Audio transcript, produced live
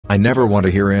I never want to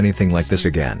hear anything like this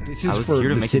again. This I is was for here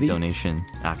to the make city? a donation,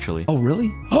 actually. Oh, really?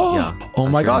 Oh, Yeah. oh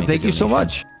my God! Thank you so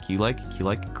much. Can you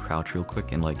like crouch real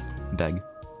quick and like beg?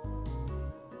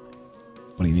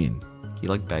 What do you mean? Can you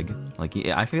like beg? Like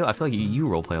I feel like you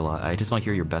roleplay a lot. I just want to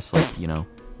hear your best, like, you know.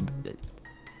 Can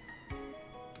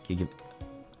you give?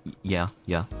 Yeah.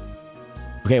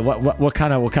 Okay, what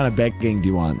kind of begging do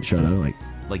you want, Shoto?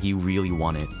 Like you really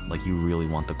want it. Like you really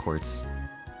want the quartz.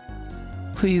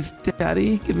 Please,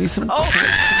 Daddy, give me some. Oh!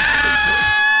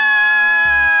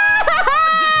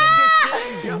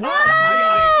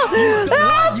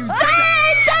 You